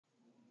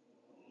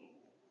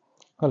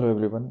Hello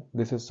everyone,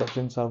 this is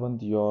Sachin Sawant,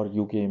 your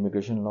UK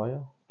immigration lawyer.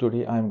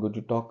 Today I am going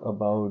to talk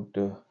about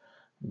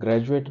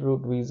graduate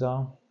route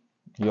visa.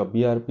 Your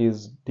BRP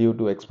is due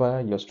to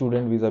expire, your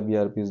student visa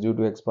BRP is due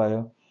to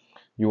expire.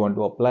 You want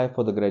to apply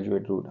for the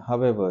graduate route.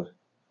 However,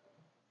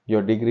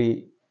 your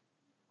degree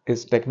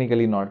is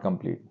technically not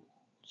complete.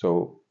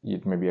 So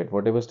it may be at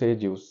whatever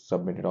stage you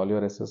submitted all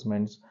your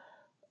assessments,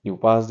 you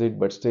passed it,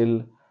 but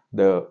still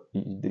the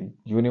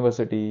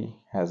university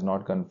has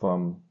not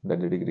confirmed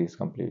that the degree is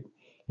complete.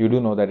 You do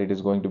know that it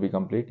is going to be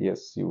complete.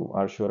 Yes, you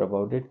are sure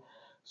about it.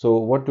 So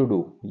what to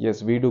do?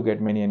 Yes, we do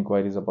get many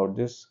inquiries about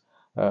this,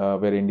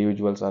 where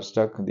individuals are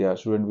stuck. Their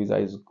student visa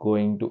is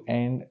going to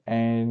end,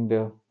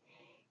 and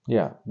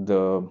yeah,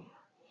 the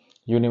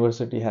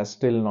university has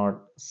still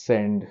not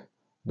sent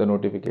the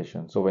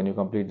notification. So when you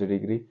complete the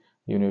degree,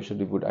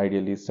 university would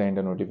ideally send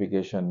a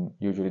notification.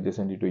 Usually they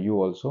send it to you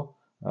also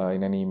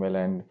in an email,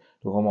 and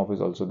to home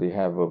office also they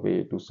have a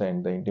way to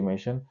send the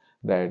intimation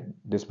that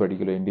this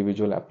particular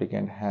individual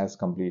applicant has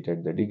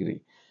completed the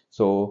degree.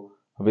 So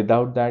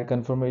without that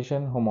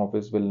confirmation, home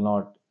office will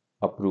not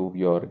approve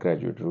your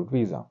graduate route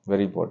visa.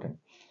 Very important.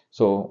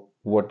 So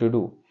what to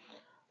do?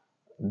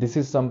 This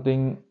is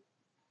something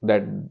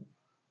that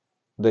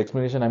the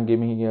explanation I'm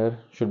giving here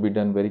should be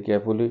done very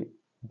carefully.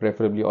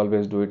 Preferably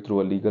always do it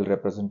through a legal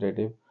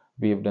representative.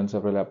 We have done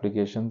several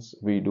applications.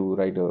 We do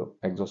write a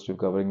exhaustive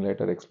covering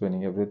letter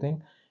explaining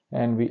everything,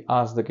 and we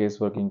ask the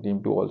case working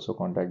team to also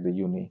contact the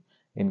uni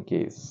in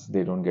case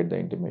they don't get the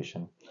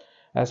intimation.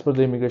 As per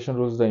the immigration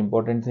rules, the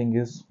important thing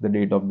is the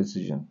date of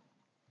decision.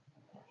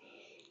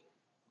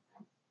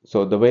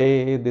 So the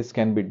way this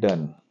can be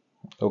done,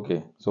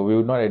 okay, so we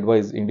would not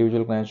advise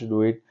individual clients to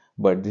do it,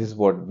 but this is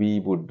what we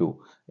would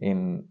do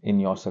in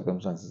your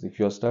circumstances. If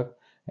you're stuck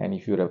and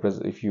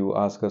if you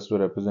ask us to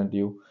represent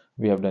you,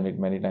 we have done it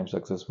many times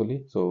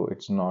successfully. So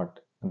it's not,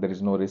 there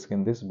is no risk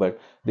in this, but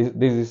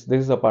this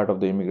is a part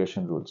of the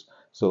immigration rules.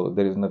 So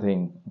there is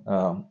nothing.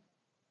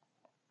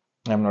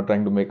 I'm not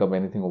trying to make up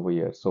anything over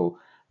here. So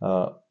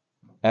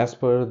as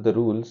per the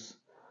rules,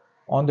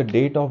 on the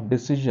date of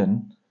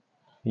decision,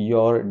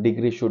 your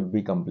degree should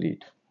be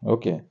complete.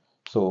 Okay,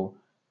 so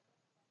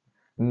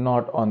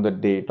not on the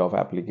date of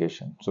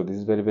application. So this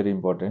is very, very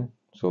important.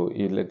 So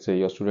let's say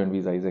your student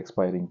visa is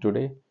expiring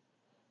today.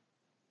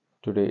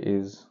 Today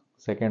is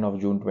 2nd of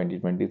June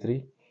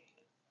 2023.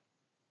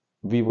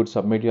 We would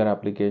submit your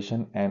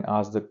application and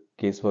ask the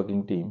case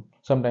working team.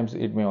 Sometimes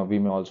we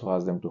may also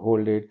ask them to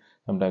hold it.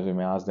 Sometimes we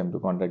may ask them to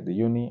contact the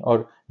uni,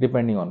 or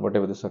depending on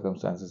whatever the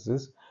circumstances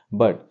is.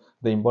 But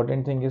the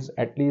important thing is,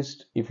 at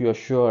least if you are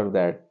sure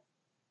that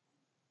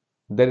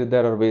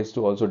there are ways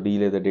to also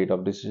delay the date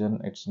of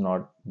decision. It's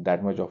not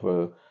that much of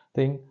a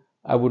thing.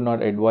 I would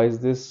not advise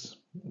this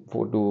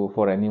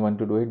for anyone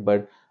to do it,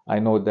 but I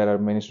know there are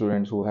many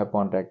students who have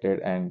contacted,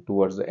 and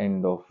towards the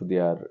end of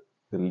the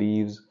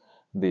leaves,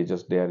 they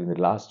are in the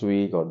last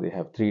week, or they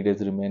have 3 days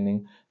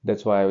remaining.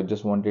 That's why I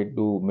just wanted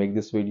to make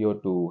this video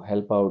to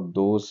help out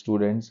those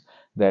students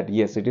that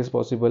yes, it is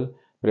possible.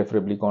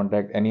 Preferably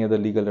contact any other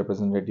legal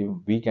representative.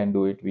 We can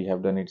do it. We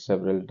have done it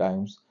several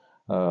times.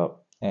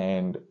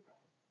 And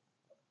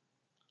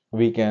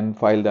we can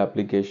file the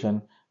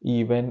application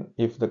even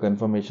if the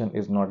confirmation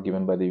is not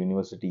given by the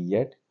university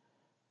yet.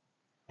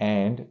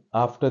 And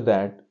after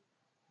that,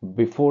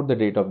 before the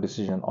date of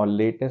decision or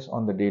latest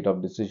on the date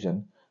of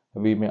decision,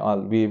 we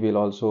will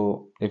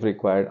also, if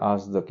required,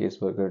 ask the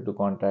caseworker to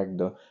contact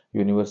the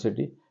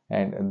university,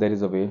 and there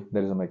is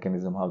a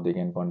mechanism how they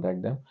can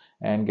contact them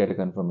and get a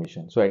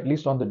confirmation. So at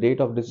least on the date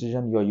of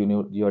decision,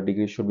 your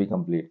degree should be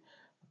complete.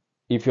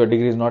 If your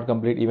degree is not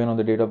complete even on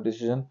the date of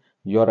decision,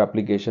 your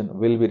application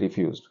will be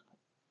refused.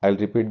 I'll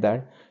repeat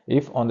that.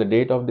 If on the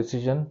date of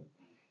decision,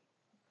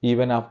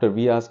 even after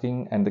we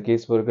asking and the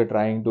caseworker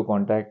trying to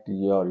contact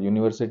your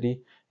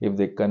university, if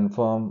they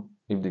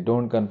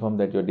don't confirm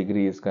that your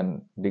degree is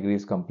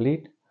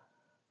complete,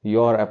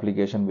 your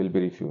application will be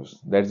refused.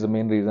 That's the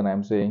main reason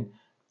I'm saying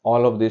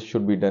all of this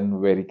should be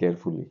done very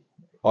carefully.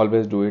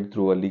 Always do it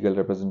through a legal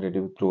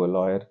representative, through a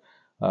lawyer.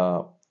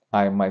 Uh,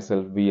 I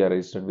myself, we are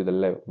registered with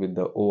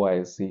the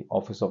OISC,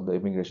 Office of the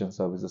Immigration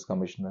Services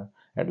Commissioner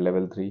at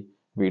level 3.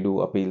 We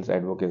do appeals,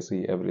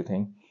 advocacy,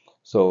 everything.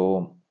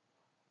 So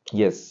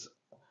yes,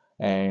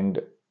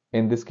 and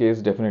in this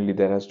case, definitely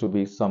there has to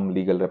be some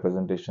legal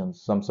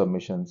representations, some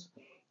submissions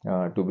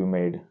to be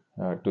made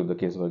to the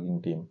case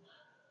working team.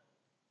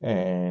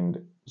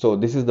 And so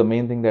this is the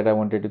main thing that I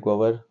wanted to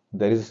cover.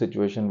 There is a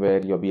situation where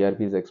your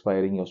BRP is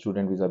expiring, your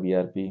student visa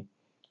BRP,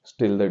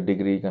 still the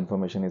degree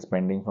confirmation is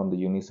pending from the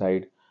uni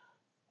side.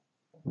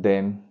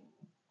 Then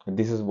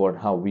this is what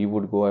how we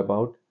would go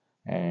about.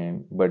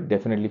 And but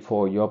definitely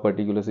for your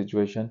particular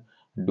situation,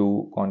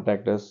 do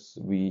contact us.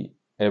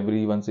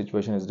 Everyone's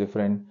situation is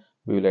different.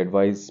 We will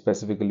advise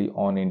specifically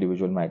on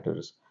individual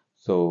matters.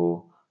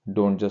 So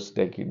don't just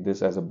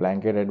this as a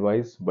blanket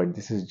advice, but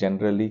this is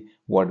generally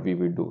what we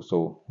will do.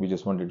 So we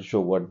just wanted to show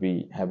what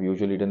we have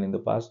usually done in the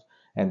past,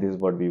 and this is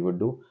what we would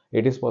do.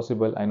 It is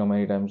possible. I know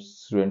many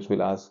times students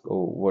will ask,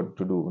 oh, what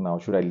to do now,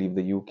 should I leave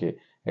the UK,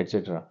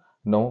 etc.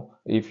 No,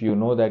 if you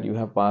know that you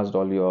have passed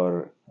all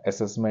your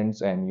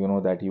assessments and you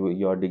know that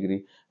your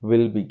degree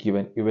will be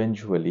given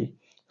eventually,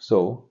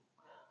 so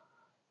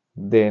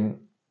then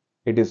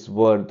it is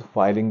worth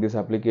filing this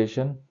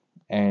application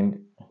and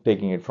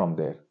taking it from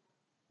there.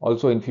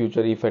 Also in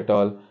future, if at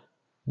all,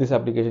 this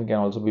application can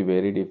also be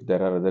varied if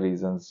there are other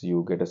reasons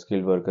you get a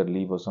skilled worker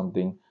leave or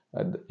something.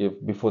 If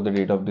before the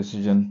date of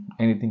decision,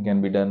 anything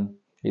can be done,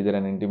 either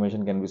an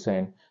intimation can be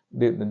sent.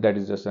 That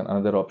is just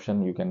another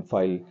option. You can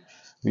file.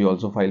 We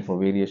also file for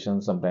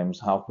variations. Sometimes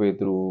halfway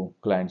through,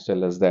 clients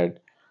tell us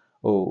that,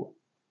 oh,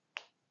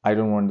 I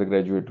don't want the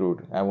graduate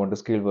route. I want a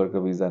skilled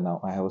worker visa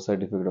now. I have a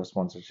certificate of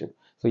sponsorship.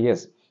 So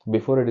yes,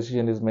 before a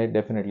decision is made,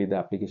 definitely the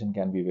application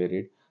can be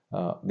varied.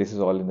 This is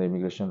all in the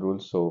immigration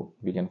rules, so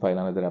we can file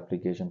another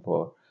application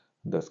for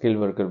the skilled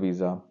worker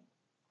visa.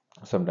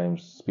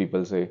 Sometimes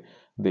people say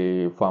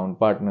they found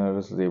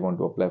partners, they want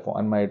to apply for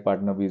unmarried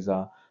partner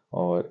visa,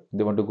 or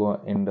they want to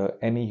go in the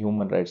any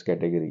human rights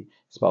category,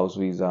 spouse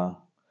visa,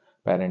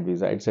 parent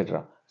visa,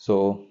 etc.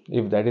 So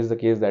if that is the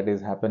case that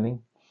is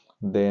happening,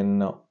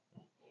 then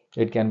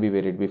it can be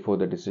varied before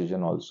the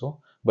decision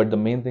also. But the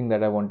main thing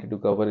that I wanted to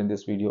cover in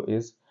this video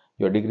is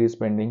your degree is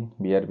pending,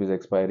 BRP is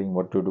expiring,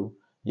 what to do.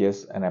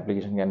 Yes, an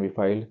application can be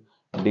filed.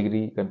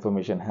 Degree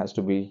confirmation has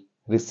to be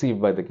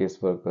received by the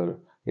case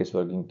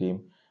working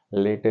team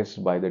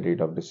latest by the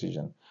date of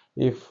decision.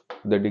 If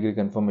the degree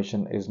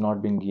confirmation is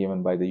not being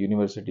given by the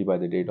university by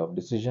the date of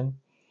decision,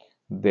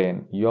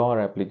 then your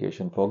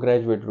application for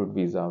graduate route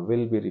visa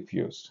will be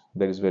refused.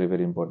 That is very,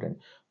 very important.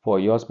 For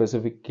your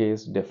specific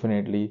case,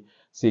 definitely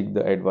seek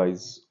the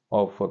advice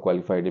of a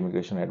qualified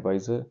immigration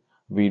advisor.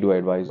 We do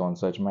advise on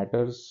such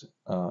matters.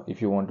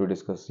 If you want to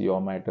discuss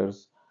your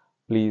matters,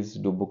 please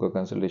do book a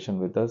consultation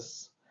with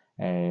us.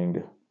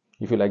 And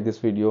if you like this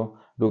video,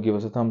 do give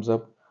us a thumbs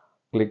up.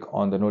 Click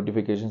on the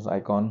notifications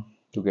icon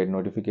to get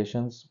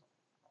notifications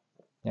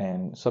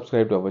and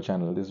subscribe to our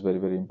channel. This is very,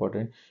 very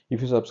important.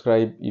 If you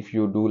subscribe, if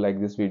you do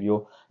like this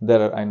video,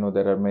 I know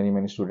there are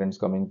many students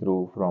coming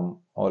through from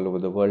all over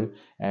the world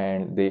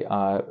and they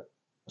are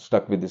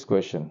stuck with this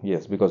question.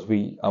 Yes, because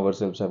we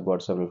ourselves have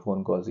got several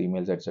phone calls,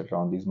 emails, etc.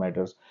 on these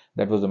matters.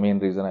 That was the main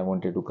reason I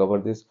wanted to cover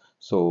this,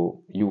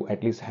 so you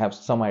at least have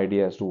some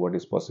idea as to what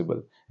is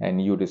possible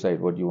and you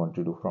decide what you want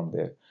to do from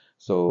there.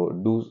 So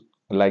do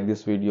like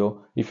this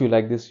video. If you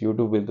like this,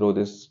 YouTube will throw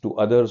this to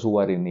others who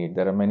are in need.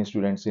 There are many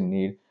students in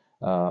need.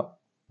 uh,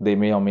 they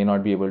may or may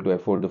not be able to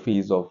afford the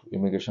fees of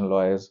immigration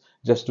lawyers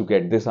just to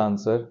get this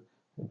answer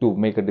to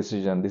make a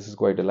decision. This is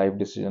quite a life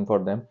decision for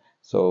them.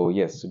 So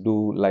yes,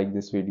 do like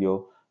this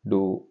video,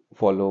 do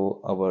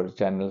follow our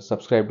channel,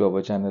 subscribe to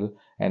our channel,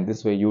 and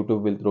this way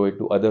YouTube will throw it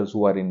to others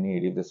who are in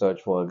need. If they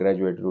search for a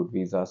graduate route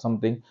visa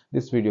something,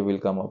 this video will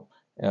come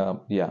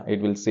up. Yeah, it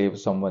will save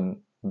someone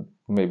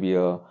maybe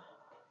a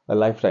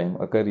lifetime,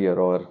 a career,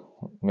 or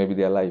maybe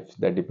their life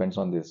that depends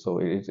on this. So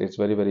it's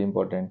very, very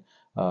important.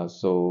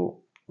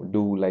 So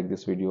do like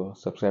this video,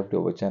 subscribe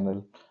to our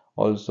channel.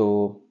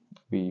 Also,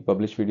 we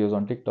publish videos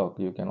on TikTok.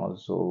 You can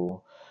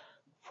also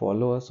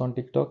follow us on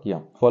TikTok.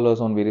 Yeah, follow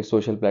us on various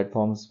social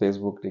platforms,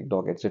 Facebook,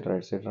 TikTok, etc.,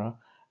 etc.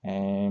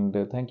 And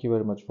thank you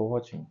very much for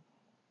watching.